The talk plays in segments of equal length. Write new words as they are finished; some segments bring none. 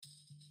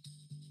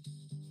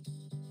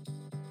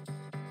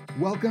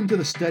Welcome to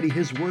the Study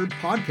His Word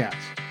podcast,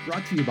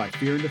 brought to you by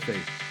Fear and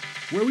Faith,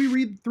 where we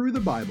read through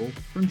the Bible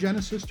from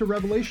Genesis to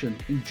Revelation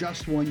in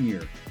just 1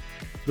 year.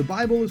 The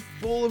Bible is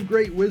full of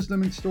great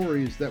wisdom and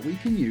stories that we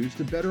can use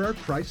to better our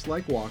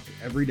Christ-like walk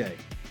every day.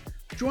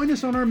 Join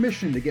us on our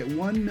mission to get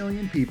 1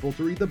 million people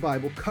to read the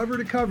Bible cover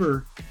to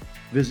cover.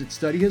 Visit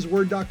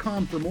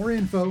studyhisword.com for more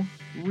info,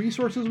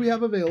 resources we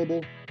have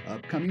available,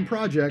 upcoming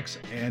projects,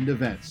 and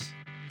events.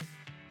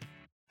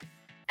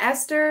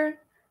 Esther,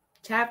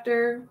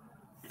 chapter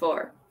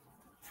 4.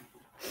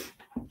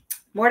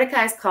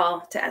 Mordecai's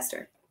call to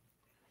Esther.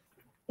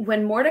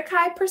 When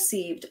Mordecai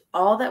perceived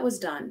all that was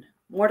done,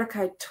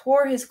 Mordecai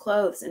tore his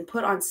clothes and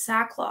put on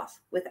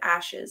sackcloth with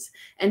ashes,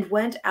 and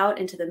went out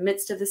into the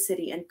midst of the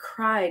city and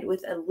cried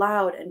with a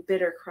loud and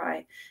bitter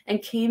cry,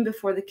 and came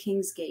before the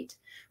king's gate,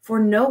 for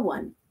no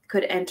one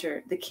could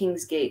enter the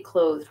king's gate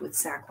clothed with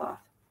sackcloth.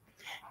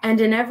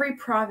 And in every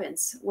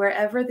province,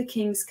 wherever the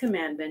king's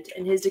commandment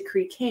and his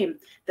decree came,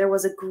 there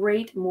was a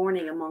great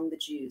mourning among the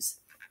Jews,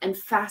 and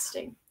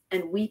fasting,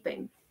 and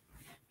weeping,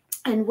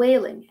 and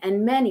wailing,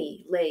 and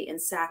many lay in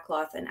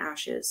sackcloth and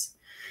ashes.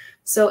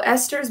 So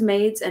Esther's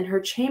maids and her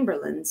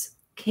chamberlains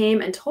came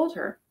and told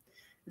her.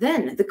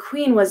 Then the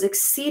queen was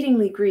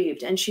exceedingly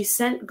grieved, and she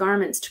sent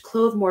garments to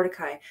clothe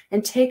Mordecai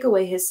and take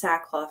away his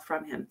sackcloth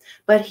from him,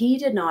 but he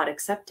did not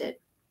accept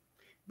it.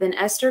 Then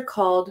Esther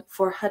called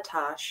for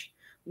Hattash,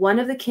 one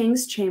of the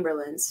king's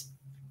chamberlains,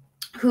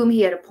 whom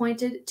he had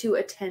appointed to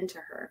attend to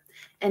her,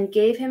 and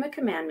gave him a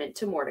commandment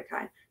to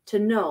Mordecai to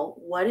know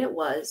what it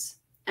was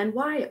and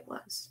why it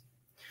was.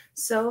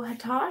 So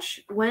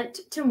Hattash went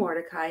to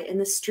Mordecai in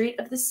the street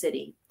of the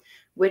city,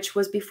 which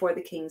was before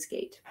the king's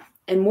gate.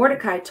 And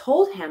Mordecai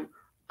told him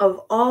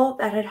of all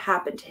that had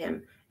happened to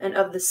him, and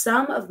of the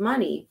sum of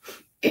money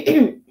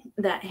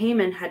that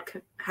Haman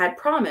had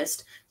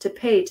promised to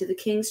pay to the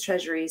king's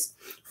treasuries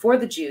for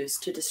the Jews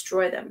to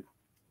destroy them.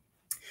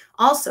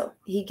 Also,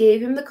 he gave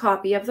him the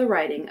copy of the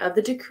writing of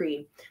the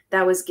decree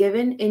that was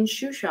given in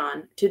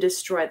Shushan to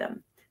destroy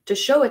them, to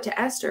show it to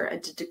Esther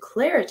and to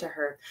declare it to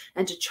her,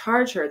 and to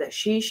charge her that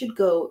she should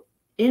go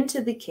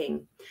into the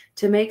king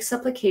to make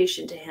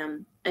supplication to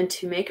him and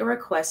to make a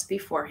request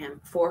before him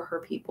for her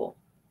people.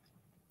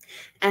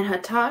 And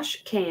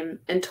Hattash came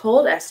and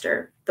told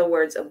Esther the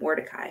words of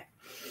Mordecai.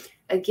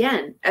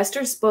 Again,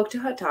 Esther spoke to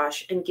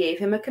Hattash and gave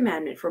him a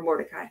commandment for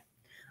Mordecai.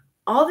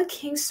 All the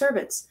king's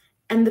servants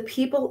and the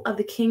people of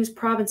the king's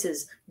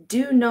provinces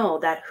do know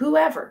that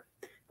whoever,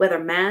 whether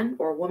man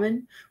or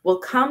woman, will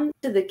come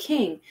to the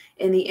king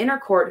in the inner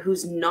court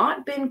who's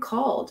not been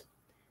called,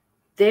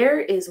 there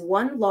is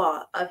one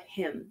law of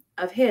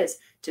his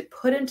to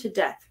put him to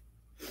death,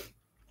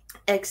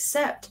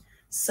 except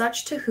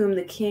such to whom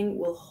the king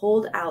will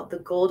hold out the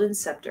golden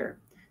scepter,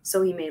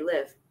 so he may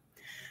live.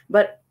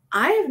 But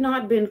I have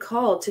not been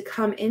called to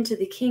come into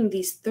the king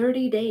these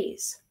 30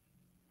 days.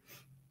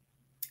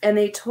 And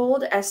they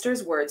told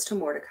Esther's words to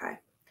Mordecai.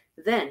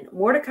 Then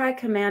Mordecai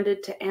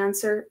commanded to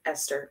answer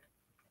Esther,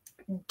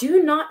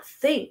 do not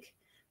think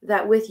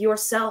that with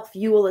yourself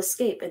you will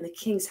escape in the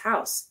king's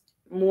house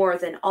more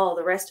than all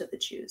the rest of the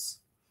Jews.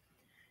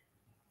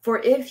 For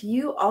if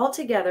you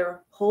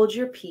altogether hold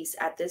your peace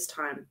at this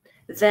time,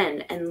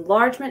 then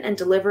enlargement and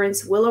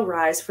deliverance will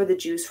arise for the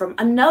Jews from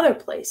another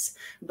place,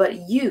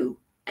 but you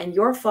and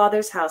your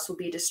father's house will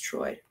be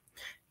destroyed.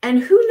 And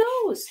who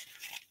knows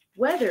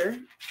whether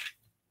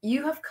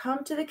you have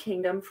come to the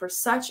kingdom for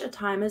such a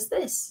time as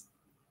this?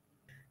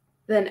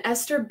 Then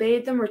Esther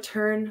bade them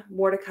return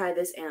Mordecai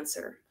this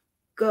answer.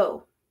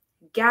 Go,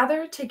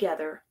 gather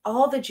together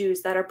all the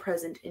Jews that are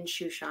present in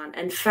Shushan,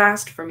 and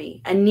fast for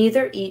me, and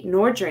neither eat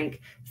nor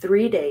drink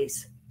 3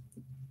 days,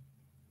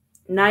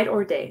 night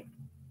or day.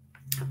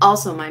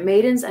 Also my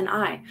maidens and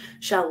I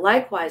shall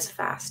likewise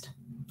fast.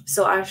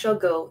 So I shall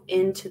go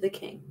into the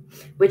king,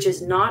 which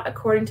is not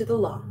according to the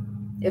law.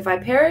 If I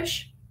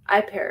perish,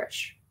 I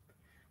perish.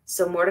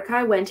 So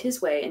Mordecai went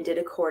his way and did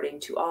according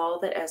to all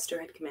that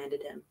Esther had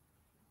commanded him.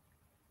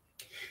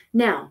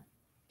 Now,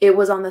 it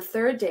was on the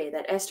 3rd day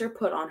that Esther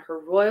put on her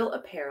royal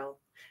apparel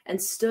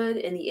and stood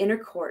in the inner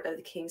court of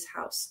the king's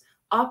house,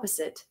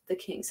 opposite the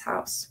king's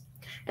house.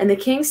 And the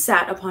king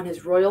sat upon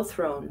his royal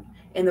throne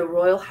in the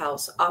royal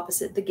house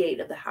opposite the gate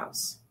of the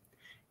house.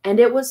 And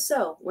it was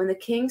so, when the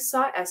king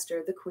saw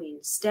Esther the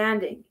queen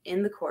standing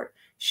in the court,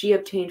 she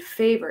obtained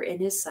favor in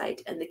his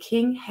sight, and the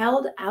king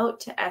held out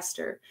to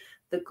Esther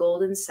the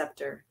golden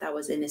scepter that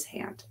was in his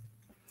hand.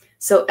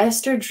 So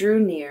Esther drew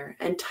near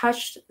and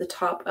touched the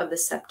top of the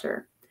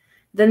scepter.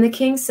 Then the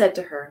king said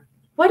to her,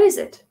 what is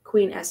it,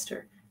 Queen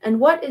Esther, and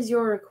what is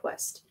your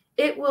request?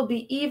 It will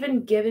be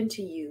even given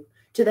to you,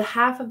 to the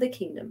half of the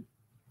kingdom.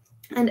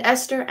 And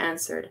Esther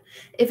answered,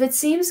 if it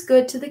seems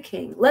good to the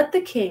king, let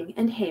the king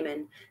and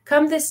Haman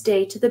come this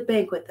day to the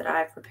banquet that I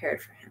have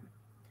prepared for him.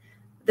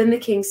 Then the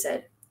king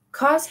said,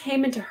 cause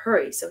Haman to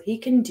hurry so he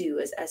can do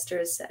as Esther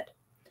has said.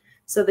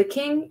 So the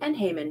king and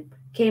Haman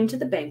came to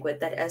the banquet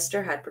that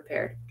Esther had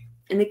prepared.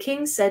 And the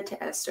king said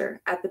to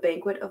Esther at the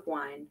banquet of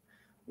wine,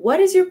 what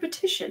is your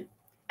petition?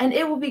 and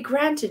it will be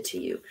granted to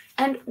you.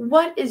 And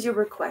what is your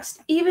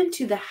request? Even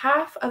to the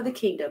half of the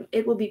kingdom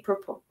it will be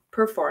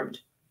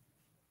performed.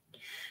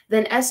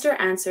 Then Esther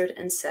answered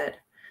and said,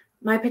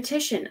 My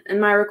petition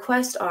and my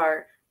request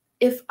are,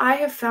 if I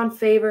have found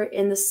favor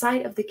in the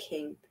sight of the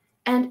king,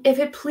 and if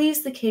it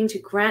please the king to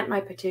grant my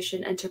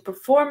petition and to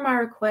perform my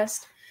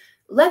request,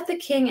 let the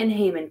king and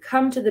Haman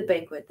come to the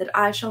banquet that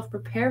I shall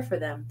prepare for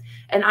them,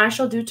 and I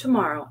shall do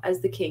tomorrow as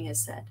the king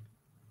has said.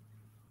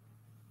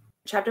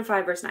 Chapter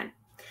 5, verse 9.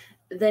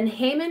 Then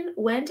Haman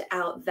went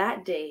out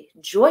that day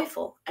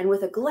joyful and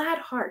with a glad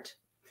heart.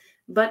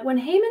 But when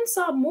Haman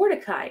saw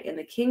Mordecai in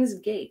the king's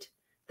gate,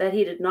 that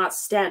he did not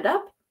stand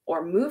up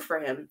or move for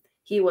him,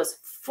 he was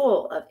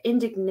full of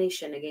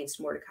indignation against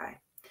Mordecai.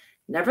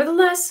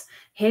 Nevertheless,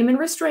 Haman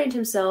restrained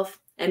himself,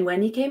 and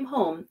when he came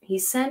home, he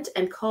sent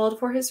and called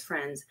for his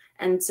friends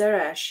and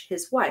Zeresh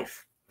his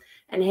wife.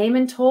 And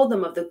Haman told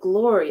them of the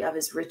glory of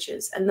his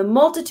riches and the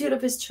multitude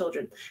of his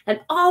children and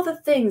all the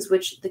things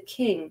which the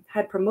king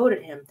had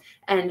promoted him,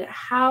 and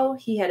how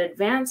he had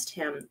advanced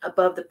him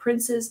above the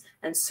princes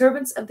and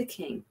servants of the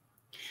king.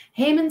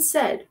 Haman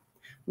said,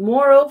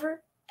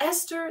 Moreover,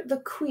 Esther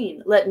the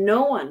queen, let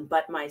no one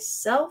but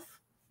myself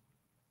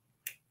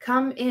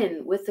come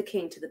in with the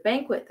king to the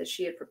banquet that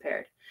she had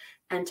prepared,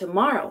 and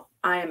tomorrow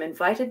I am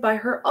invited by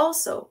her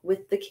also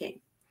with the king.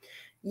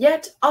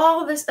 Yet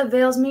all this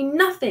avails me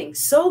nothing,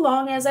 so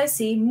long as I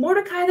see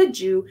Mordecai the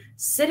Jew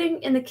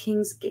sitting in the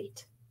king's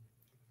gate.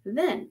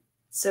 Then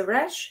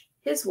Zeresh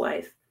his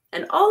wife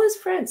and all his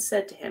friends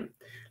said to him,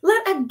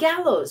 Let a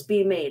gallows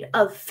be made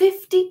of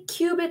 50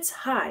 cubits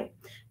high,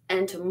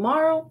 and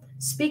tomorrow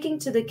speaking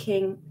to the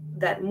king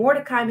that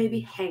Mordecai may be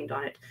hanged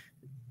on it.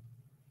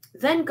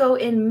 Then go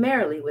in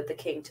merrily with the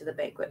king to the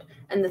banquet.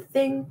 And the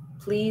thing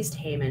pleased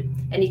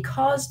Haman, and he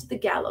caused the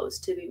gallows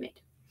to be made.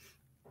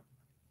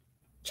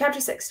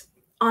 Chapter 6.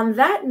 On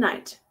that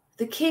night,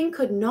 the king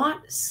could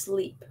not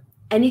sleep,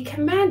 and he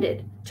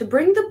commanded to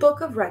bring the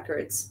book of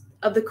records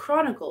of the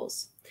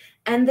Chronicles,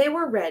 and they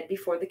were read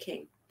before the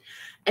king.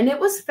 And it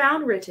was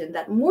found written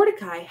that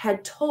Mordecai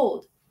had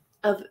told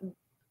of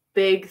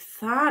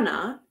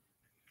Bigthana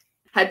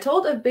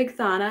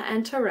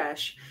and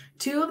Teresh,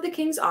 two of the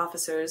king's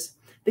officers,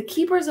 the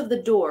keepers of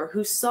the door,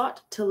 who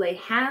sought to lay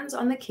hands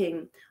on the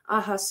king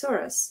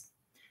Ahasuerus.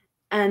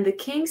 And the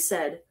king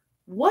said,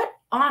 What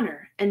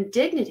honor and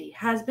dignity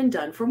has been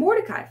done for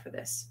Mordecai for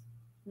this?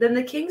 Then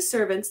the king's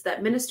servants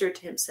that ministered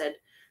to him said,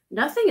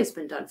 Nothing has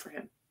been done for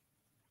him.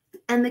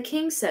 And the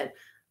king said,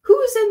 Who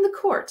is in the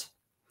court?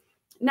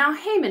 Now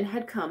Haman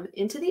had come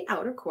into the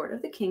outer court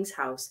of the king's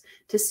house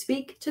to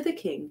speak to the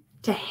king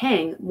to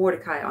hang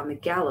Mordecai on the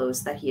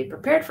gallows that he had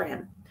prepared for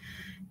him.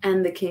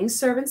 And the king's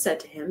servant said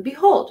to him,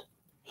 Behold,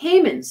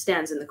 Haman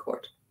stands in the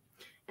court.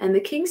 And the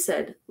king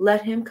said,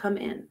 Let him come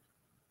in.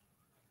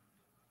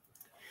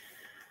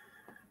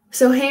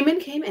 So Haman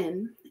came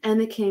in, and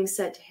the king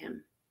said to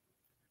him,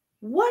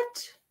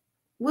 What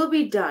will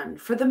be done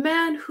for the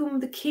man whom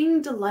the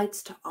king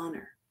delights to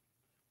honor?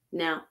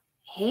 Now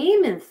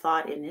Haman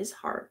thought in his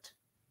heart,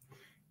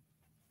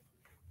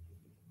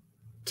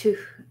 To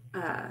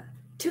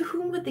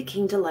whom would the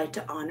king delight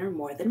to honor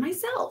more than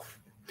myself?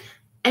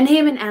 And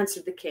Haman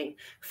answered the king,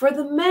 For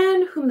the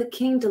man whom the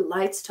king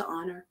delights to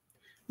honor,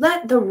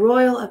 let the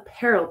royal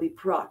apparel be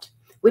brought,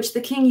 which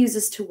the king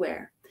uses to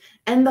wear,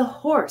 and the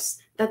horse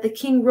that the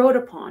king rode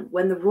upon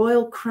when the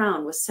royal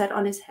crown was set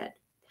on his head.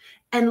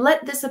 And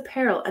let this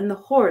apparel and the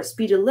horse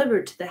be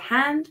delivered to the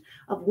hand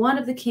of one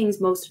of the king's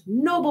most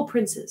noble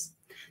princes,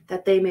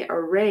 that they may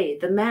array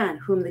the man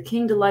whom the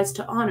king delights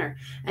to honor,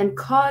 and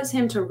cause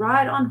him to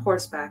ride on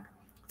horseback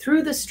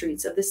through the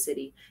streets of the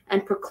city,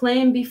 and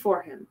proclaim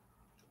before him,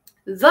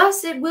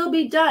 Thus it will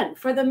be done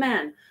for the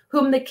man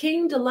whom the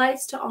king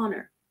delights to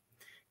honor.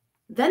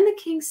 Then the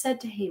king said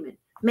to Haman,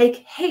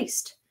 Make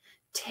haste,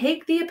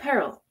 take the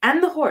apparel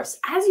and the horse,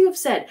 as you have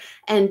said,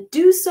 and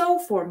do so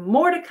for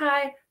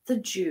Mordecai the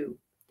Jew,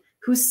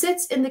 who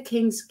sits in the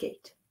king's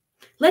gate.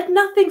 Let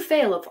nothing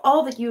fail of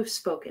all that you have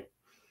spoken.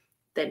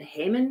 Then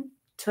Haman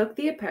took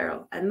the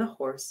apparel and the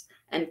horse,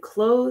 and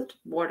clothed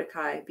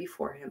Mordecai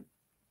before him,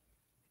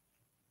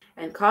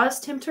 and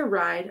caused him to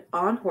ride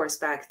on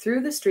horseback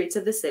through the streets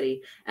of the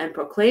city, and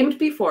proclaimed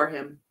before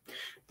him,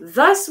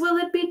 Thus will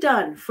it be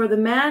done for the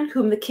man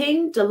whom the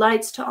king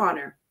delights to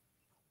honor.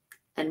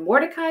 And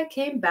Mordecai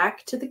came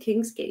back to the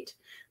king's gate,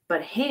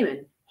 but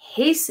Haman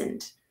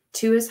hastened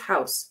to his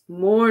house,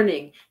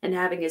 mourning and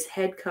having his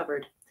head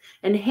covered.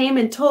 And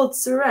Haman told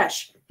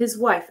Zeresh, his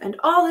wife, and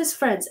all his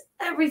friends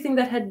everything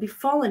that had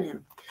befallen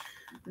him.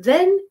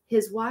 Then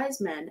his wise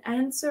men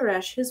and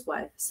Zeresh, his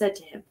wife, said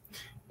to him,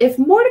 If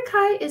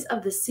Mordecai is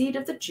of the seed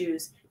of the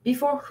Jews,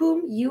 before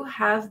whom you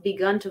have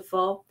begun to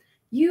fall,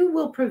 you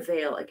will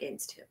prevail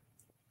against him.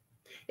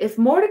 If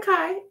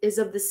Mordecai is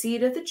of the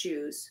seed of the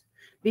Jews,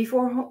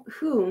 before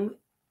whom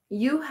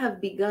you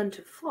have begun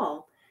to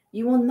fall,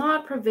 you will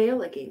not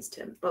prevail against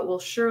him, but will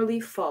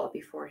surely fall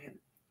before him.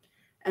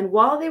 And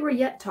while they were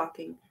yet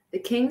talking, the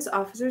king's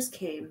officers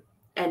came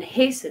and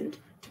hastened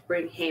to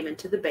bring Haman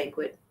to the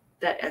banquet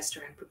that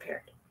Esther had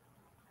prepared.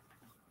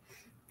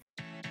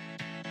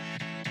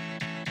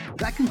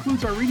 That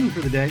concludes our reading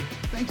for the day.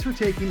 Thanks for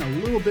taking a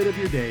little bit of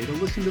your day to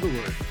listen to the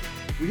Word.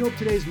 We hope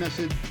today's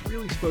message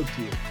really spoke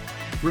to you.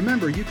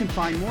 Remember, you can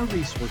find more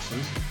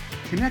resources,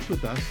 connect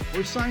with us,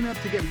 or sign up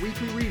to get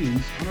weekly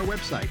readings on our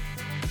website,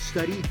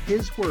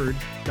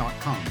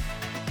 studyhisword.com.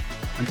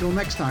 Until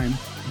next time,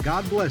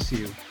 God bless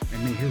you,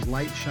 and may His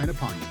light shine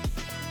upon you.